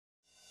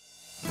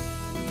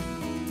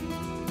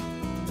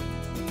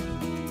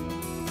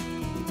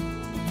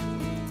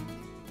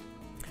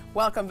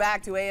Welcome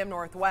back to AM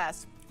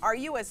Northwest. Are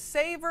you a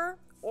saver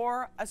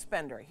or a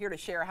spender? Here to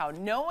share how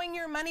knowing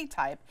your money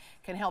type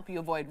can help you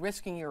avoid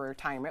risking your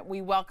retirement.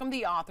 We welcome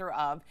the author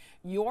of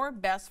Your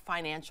Best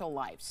Financial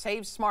Life.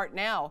 Save smart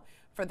now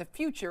for the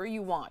future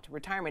you want.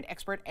 Retirement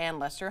expert Ann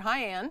Lester. Hi,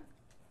 Ann.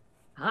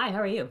 Hi, how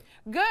are you?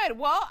 Good.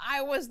 Well,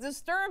 I was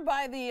disturbed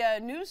by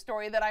the news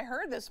story that I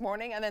heard this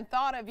morning and then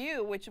thought of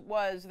you, which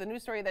was the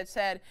news story that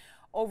said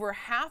over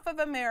half of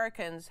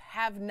Americans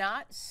have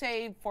not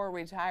saved for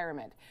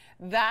retirement.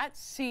 That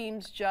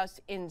seems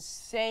just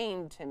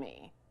insane to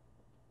me.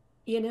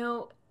 You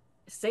know,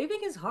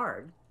 saving is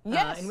hard.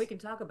 Yes. And we can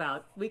talk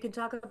about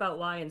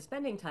why and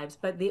spending types,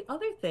 but the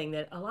other thing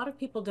that a lot of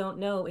people don't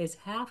know is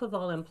half of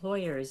all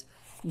employers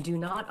do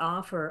not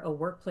offer a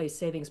workplace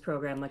savings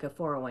program like a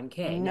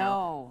 401k.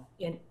 No.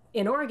 Now,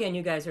 in Oregon,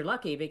 you guys are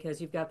lucky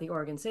because you've got the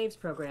Oregon Saves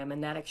program,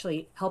 and that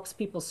actually helps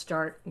people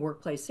start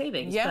workplace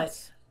savings. Yes.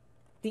 But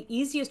the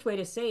easiest way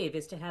to save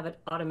is to have it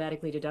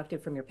automatically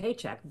deducted from your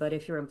paycheck. But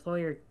if your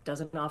employer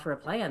doesn't offer a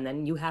plan,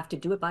 then you have to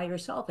do it by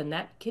yourself, and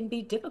that can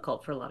be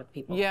difficult for a lot of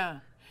people. Yeah.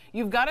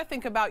 You've got to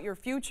think about your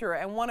future,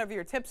 and one of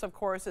your tips, of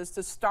course, is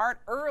to start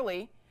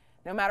early.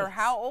 No matter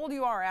how old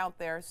you are out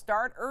there,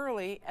 start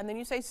early, and then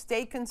you say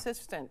stay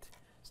consistent.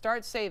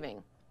 Start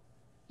saving.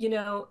 You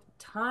know,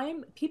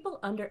 people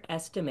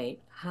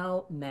underestimate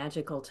how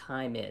magical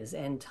time is.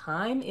 And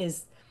time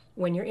is,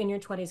 when you're in your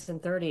 20s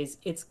and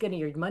 30s,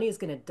 your money is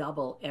going to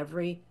double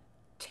every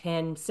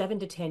 7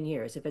 to 10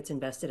 years if it's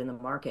invested in the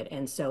market.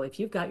 And so if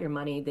you've got your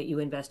money that you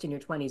invest in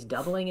your 20s,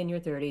 doubling in your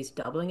 30s,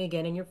 doubling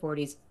again in your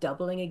 40s,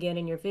 doubling again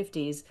in your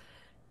 50s,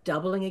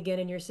 doubling again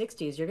in your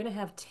 60s, you're going to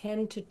have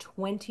 10 to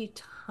 20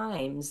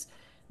 times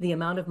the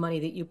amount of money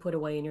that you put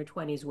away in your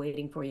 20s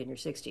waiting for you in your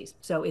 60s.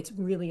 So it's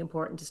really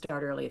important to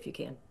start early if you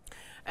can.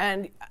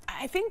 And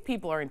I think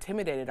people are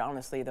intimidated,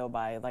 honestly, though,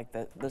 by like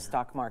the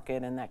stock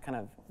market and that kind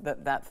of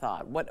that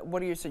thought. What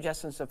are your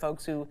suggestions to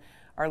folks who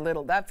are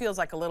that feels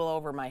like a little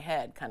over my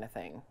head kind of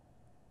thing?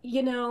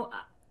 You know,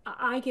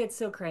 I get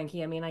so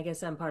cranky. I mean, I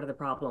guess I'm part of the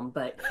problem,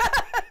 but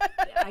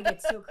I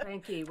get so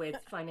cranky with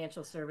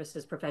financial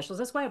services professionals.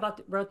 That's why I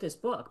wrote this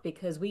book,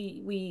 because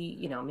we,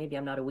 maybe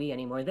I'm not a we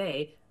anymore.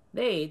 They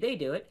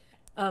do it.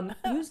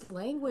 Use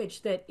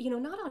language that,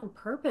 not on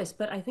purpose,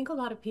 but I think a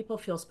lot of people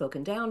feel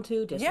spoken down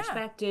to,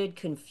 disrespected,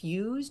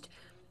 confused.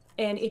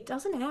 And it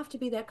doesn't have to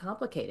be that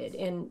complicated.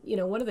 And,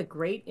 one of the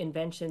great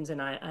inventions,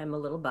 and I'm a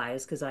little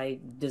biased because I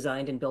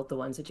designed and built the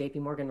ones that JP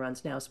Morgan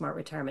runs now, Smart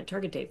Retirement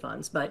Target Date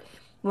Funds. But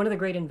one of the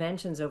great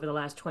inventions over the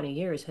last 20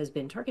 years has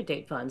been target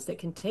date funds that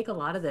can take a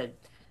lot of the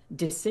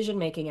decision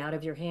making out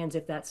of your hands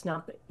if that's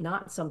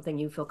not something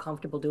you feel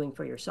comfortable doing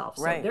for yourself.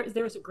 So right.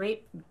 There's a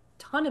great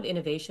ton of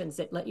innovations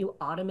that let you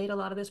automate a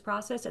lot of this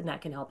process, and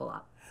that can help a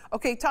lot.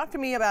 Okay, talk to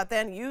me about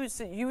then. You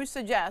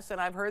suggest, and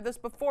I've heard this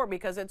before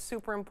because it's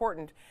super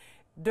important,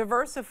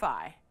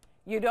 diversify.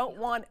 You don't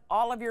want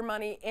all of your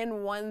money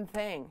in one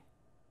thing.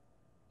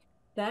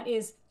 That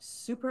is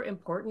super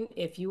important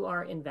if you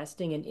are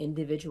investing in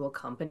individual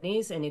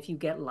companies, and if you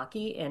get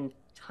lucky and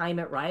time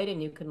it right,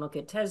 and you can look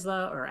at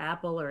Tesla or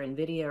Apple or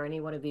Nvidia or any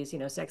one of these,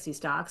 sexy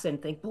stocks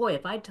and think, boy,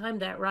 if I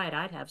timed that right,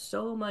 I'd have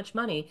so much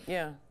money.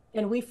 Yeah.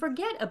 And we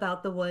forget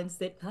about the ones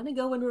that kind of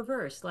go in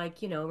reverse. Like,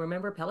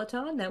 remember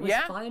Peloton? That was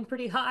flying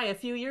pretty high a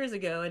few years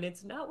ago, and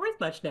it's not worth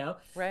much now.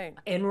 Right.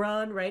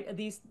 Enron, right?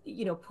 These,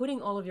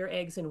 putting all of your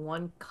eggs in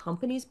one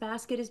company's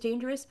basket is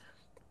dangerous.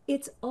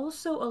 It's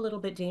also a little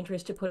bit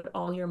dangerous to put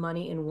all your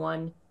money in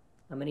one,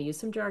 I'm going to use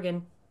some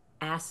jargon,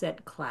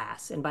 asset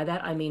class. And by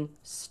that, I mean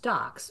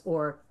stocks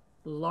or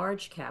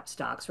large cap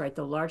stocks, right?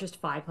 The largest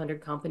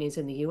 500 companies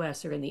in the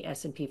US are in the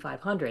S&P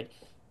 500.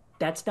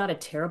 That's not a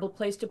terrible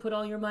place to put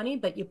all your money,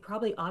 but you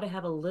probably ought to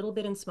have a little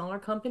bit in smaller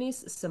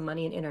companies, some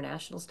money in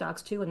international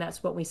stocks too. And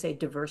that's what we say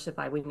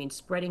diversify. We mean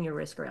spreading your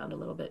risk around a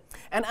little bit.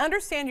 And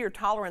understand your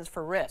tolerance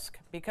for risk,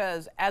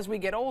 because as we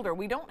get older,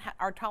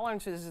 our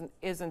tolerance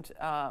isn't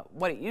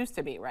what it used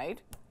to be,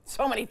 right?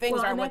 So many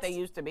things aren't what they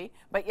used to be,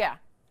 but yeah.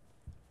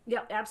 Yeah,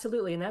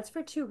 absolutely. And that's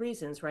for two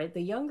reasons, right?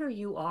 The younger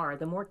you are,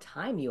 the more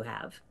time you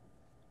have.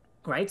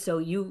 Right. So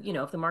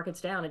if the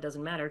market's down, it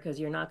doesn't matter because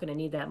you're not going to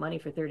need that money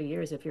for 30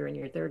 years if you're in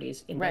your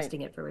 30s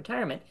investing it for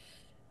retirement.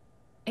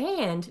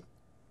 And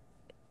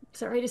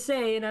sorry to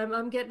say, and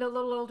I'm getting a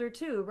little older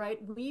too, right?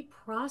 We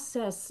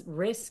process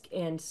risk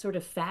and sort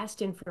of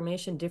fast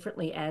information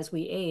differently as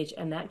we age,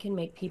 and that can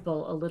make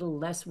people a little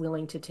less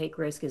willing to take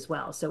risk as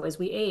well. So as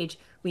we age,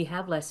 we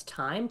have less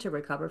time to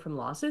recover from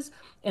losses,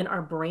 and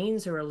our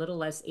brains are a little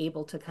less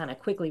able to kind of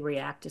quickly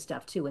react to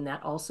stuff too. And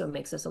that also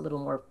makes us a little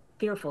more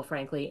fearful,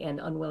 frankly, and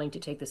unwilling to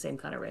take the same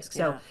kind of risk.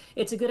 So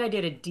it's a good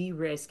idea to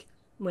de-risk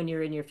when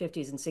you're in your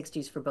 50s and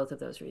 60s for both of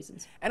those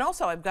reasons. And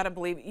also, I've got to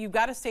believe you've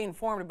got to stay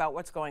informed about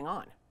what's going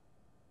on.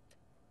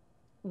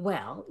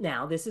 Well,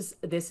 now this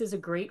is a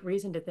great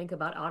reason to think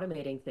about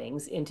automating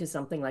things into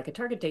something like a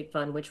target date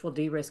fund, which will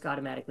de-risk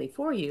automatically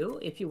for you.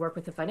 If you work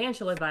with a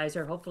financial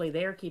advisor, hopefully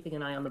they're keeping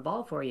an eye on the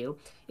ball for you.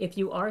 If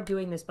you are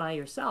doing this by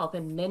yourself,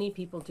 and many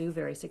people do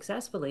very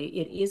successfully,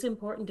 it is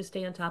important to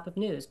stay on top of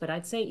news. But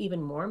I'd say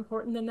even more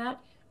important than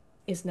that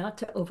is not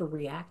to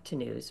overreact to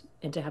news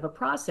and to have a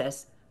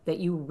process that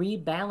you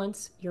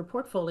rebalance your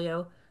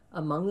portfolio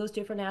among those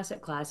different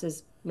asset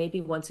classes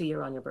maybe once a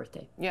year on your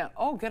birthday. Yeah.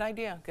 Oh, good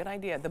idea. Good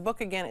idea. The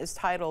book again is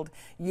titled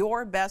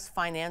Your Best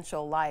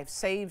Financial Life.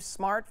 Save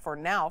smart for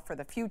now, for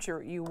the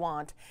future you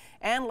want.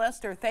 And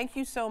Lester, thank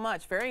you so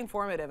much. Very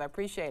informative. I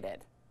appreciate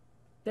it.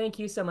 Thank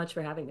you so much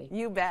for having me.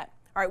 You bet.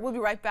 All right, we'll be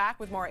right back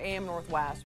with more AM Northwest.